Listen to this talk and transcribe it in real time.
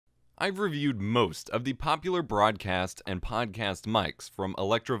I've reviewed most of the popular broadcast and podcast mics from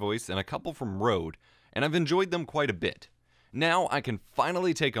Electro Voice and a couple from Rode, and I've enjoyed them quite a bit. Now I can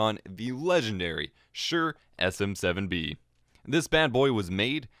finally take on the legendary Shure SM7b. This bad boy was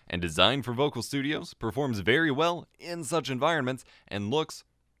made and designed for vocal studios, performs very well in such environments, and looks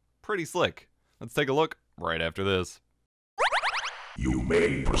pretty slick. Let's take a look right after this. You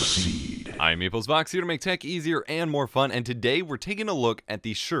may proceed. I'm plosive, here to make tech easier and more fun, and today we're taking a look at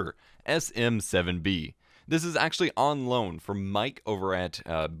the Shure SM7b. This is actually on loan from Mike over at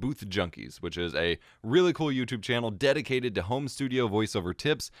Booth Junkies, which is a really cool YouTube channel dedicated to home studio voiceover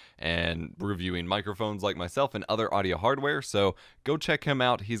tips and reviewing microphones like myself and other audio hardware, so go check him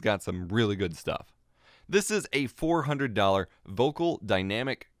out. He's got some really good stuff. This is a $400 vocal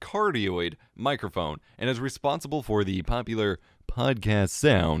dynamic cardioid microphone and is responsible for the popular podcast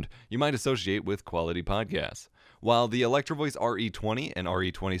sound you might associate with quality podcasts. While the Electro Voice RE20 and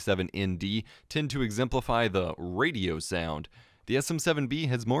RE27ND tend to exemplify the radio sound, the SM7B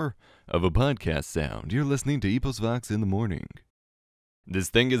has more of a podcast sound. You're listening to plosive in the morning. This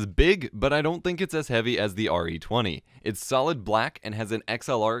thing is big, but I don't think it's as heavy as the RE20. It's solid black and has an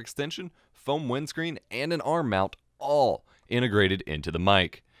XLR extension, foam windscreen, and an arm mount, all integrated into the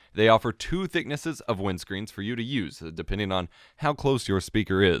mic. They offer two thicknesses of windscreens for you to use, depending on how close your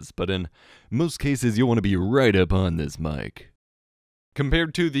speaker is, but in most cases you'll want to be right up on this mic.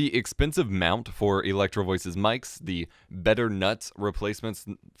 Compared to the expensive mount for Electro Voice's mics, the better nuts replacements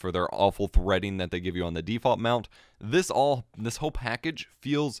for their awful threading that they give you on the default mount, this whole package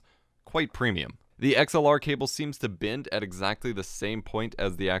feels quite premium. The XLR cable seems to bend at exactly the same point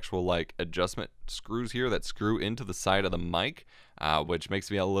as the actual adjustment screws here that screw into the side of the mic, which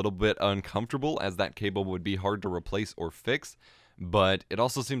makes me a little bit uncomfortable as that cable would be hard to replace or fix, but it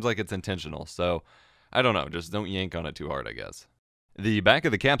also seems like it's intentional, so I don't know, just don't yank on it too hard, I guess. The back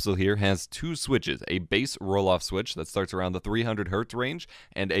of the capsule here has two switches, a bass roll-off switch that starts around the 300 Hz range,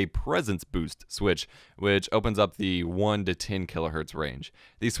 and a presence boost switch, which opens up the 1 to 10 kHz range.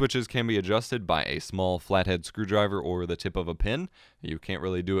 These switches can be adjusted by a small flathead screwdriver or the tip of a pin. You can't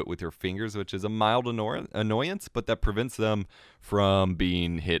really do it with your fingers, which is a mild annoyance, but that prevents them from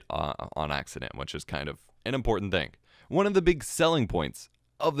being hit on accident, which is kind of an important thing. One of the big selling points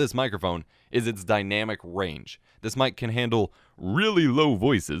of this microphone is its dynamic range. This mic can handle really low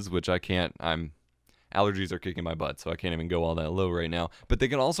voices, which I can't. Allergies are kicking my butt, so I can't even go all that low right now. But they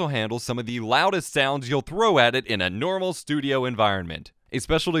can also handle some of the loudest sounds you'll throw at it in a normal studio environment. A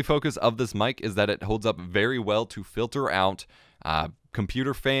specialty focus of this mic is that it holds up very well to filter out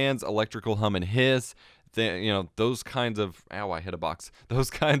computer fans, electrical hum and hiss, those kinds of, ow, I hit a box. Those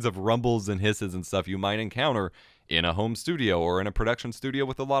kinds of rumbles and hisses and stuff you might encounter in a home studio or in a production studio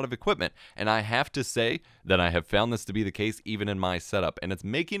with a lot of equipment. And I have to say that I have found this to be the case even in my setup, and it's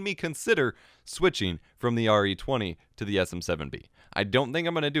making me consider switching from the RE20 to the SM7B. I don't think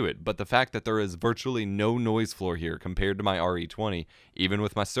I'm going to do it, but the fact that there is virtually no noise floor here compared to my RE20, even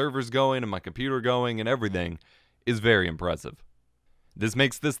with my servers going and my computer going and everything, is very impressive. This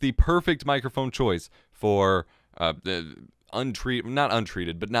makes this the perfect microphone choice for not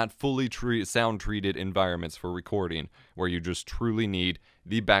untreated, but not fully sound-treated environments for recording, where you just truly need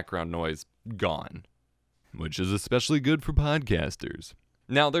the background noise gone, which is especially good for podcasters.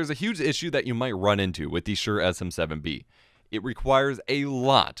 Now, there's a huge issue that you might run into with the Shure SM7B. It requires a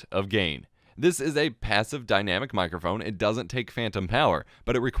lot of gain. This is a passive dynamic microphone. It doesn't take phantom power,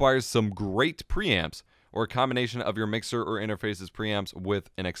 but it requires some great preamps or a combination of your mixer or interface's preamps with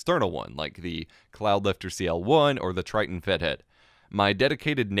an external one, like the Cloudlifter CL1 or the Triton Fethead. My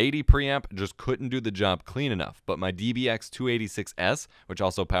dedicated Nady preamp just couldn't do the job clean enough, but my DBX 286S, which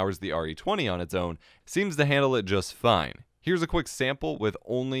also powers the RE20 on its own, seems to handle it just fine. Here's a quick sample with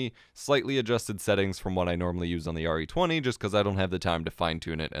only slightly adjusted settings from what I normally use on the RE20, just because I don't have the time to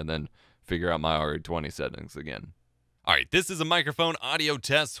fine-tune it and then figure out my RE20 settings again. Alright, this is a microphone audio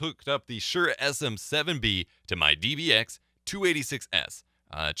test hooked up the Shure SM7B to my DBX 286S,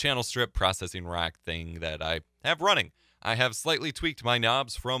 channel strip processing rack thing that I have running. I have slightly tweaked my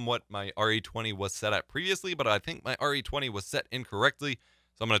knobs from what my RE20 was set at previously, but I think my RE20 was set incorrectly,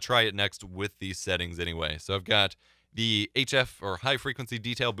 so I'm going to try it next with these settings anyway. So I've got the HF or high frequency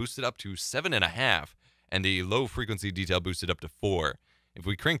detail boosted up to 7.5, and the low frequency detail boosted up to 4. If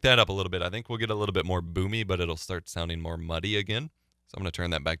we crank that up a little bit, I think we'll get a little bit more boomy, but it'll start sounding more muddy again. So I'm going to turn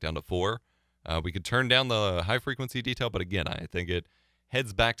that back down to 4. We could turn down the high frequency detail, but again, I think it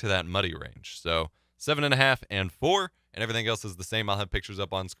heads back to that muddy range. So 7.5 and 4, and everything else is the same. I'll have pictures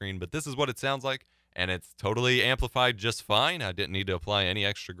up on screen, but this is what it sounds like, and it's totally amplified just fine. I didn't need to apply any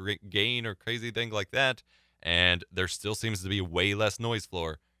extra gain or crazy thing like that, and there still seems to be way less noise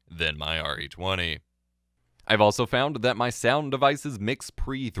floor than my RE20. I've also found that my Sound Devices Mix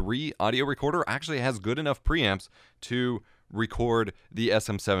Pre 3 audio recorder actually has good enough preamps to record the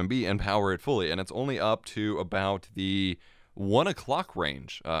SM7B and power it fully, and it's only up to about the 1 o'clock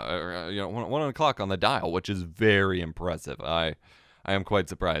range, 1 o'clock on the dial, which is very impressive. I am quite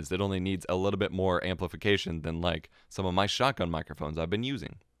surprised. It only needs a little bit more amplification than like some of my shotgun microphones I've been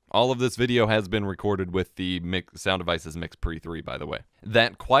using. All of this video has been recorded with the Sound Devices Mix Pre 3, by the way.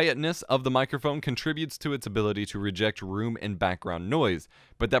 That quietness of the microphone contributes to its ability to reject room and background noise,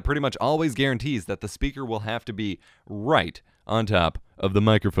 but that pretty much always guarantees that the speaker will have to be right on top of the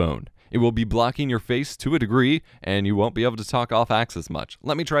microphone. It will be blocking your face to a degree, and you won't be able to talk off axis much.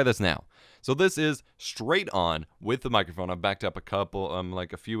 Let me try this now. So this is straight on with the microphone. I've backed up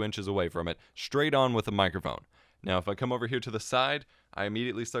like a few inches away from it, straight on with the microphone. Now, if I come over here to the side, I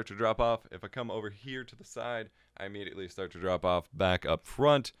immediately start to drop off. If I come over here to the side, I immediately start to drop off back up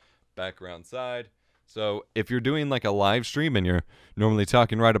front, background side. So if you're doing like a live stream and you're normally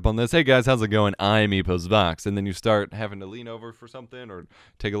talking right up on this, hey guys, how's it going? I'm EposVox. And then you start having to lean over for something or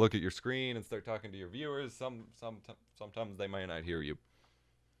take a look at your screen and start talking to your viewers. Sometimes they might not hear you.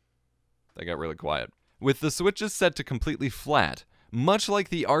 They got really quiet. With the switches set to completely flat, much like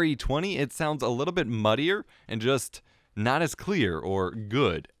the RE20, it sounds a little bit muddier and just not as clear or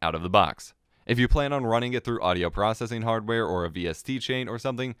good out of the box. If you plan on running it through audio processing hardware or a VST chain or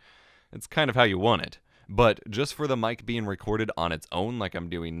something, it's kind of how you want it. But just for the mic being recorded on its own like I'm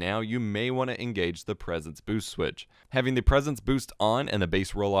doing now, you may want to engage the presence boost switch. Having the presence boost on and the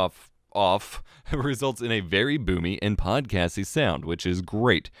bass roll-off off results in a very boomy and podcasty sound, which is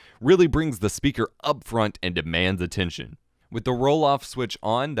great. Really brings the speaker up front and demands attention. With the roll-off switch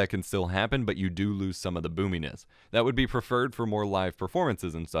on, that can still happen, but you do lose some of the boominess. That would be preferred for more live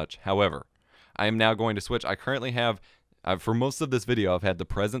performances and such. However, I am now going to switch. I currently have, for most of this video, I've had the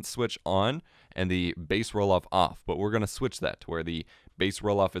presence switch on and the bass roll-off off, but we're going to switch that to where the bass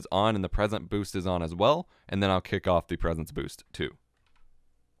roll-off is on and the presence boost is on as well, and then I'll kick off the presence boost too.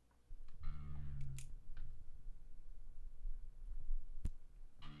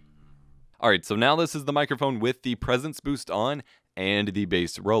 Alright, so now this is the microphone with the presence boost on and the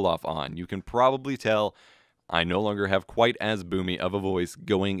bass roll-off on. You can probably tell I no longer have quite as boomy of a voice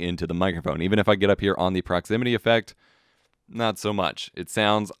going into the microphone. Even if I get up here on the proximity effect, not so much. It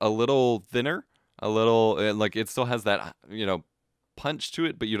sounds a little thinner, a little, like it still has that, punch to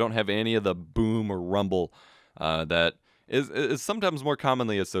it, but you don't have any of the boom or rumble that is sometimes more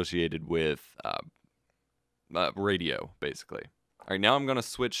commonly associated with radio, basically. Alright, now I'm going to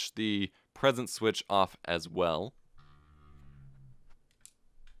switch the presence switch off as well.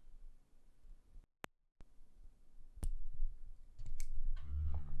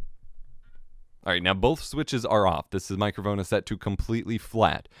 Alright, now both switches are off. This microphone is set to completely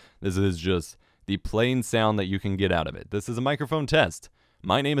flat. This is just the plain sound that you can get out of it. This is a microphone test.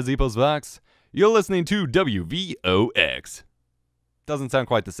 My name is EposVox. You're listening to WVOX. Doesn't sound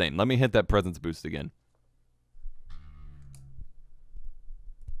quite the same. Let me hit that presence boost again.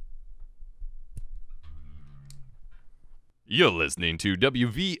 You're listening to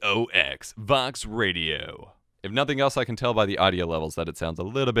WVOX, Vox Radio. If nothing else, I can tell by the audio levels that it sounds a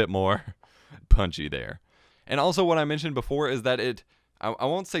little bit more punchy there. And also what I mentioned before is that I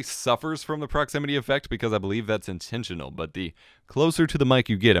won't say suffers from the proximity effect because I believe that's intentional, but the closer to the mic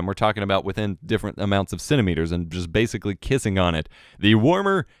you get, and we're talking about within different amounts of centimeters and just basically kissing on it, the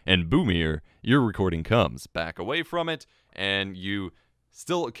warmer and boomier your recording comes. Back away from it, and you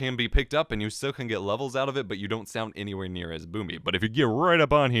still can be picked up and you still can get levels out of it, but you don't sound anywhere near as boomy. But if you get right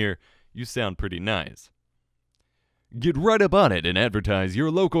up on here, you sound pretty nice. Get right up on it and advertise your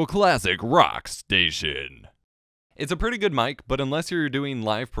local classic rock station. It's a pretty good mic, but unless you're doing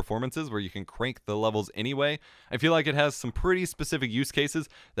live performances where you can crank the levels anyway, I feel like it has some pretty specific use cases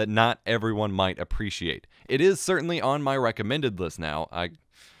that not everyone might appreciate. It is certainly on my recommended list now.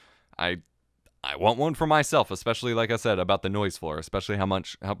 I want one for myself, especially like I said about the noise floor, especially how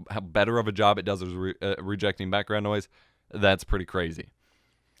better of a job it does with rejecting background noise. That's pretty crazy.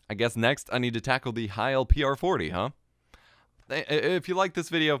 I guess next I need to tackle the Heil PR40, huh? If you like this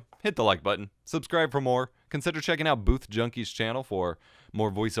video, hit the like button, subscribe for more, consider checking out Booth Junkie's channel for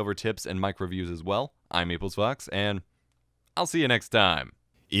more voiceover tips and mic reviews as well. I'm EposVox, and I'll see you next time.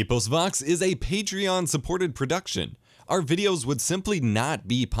 EposVox is a Patreon-supported production. Our videos would simply not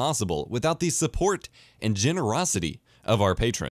be possible without the support and generosity of our patrons.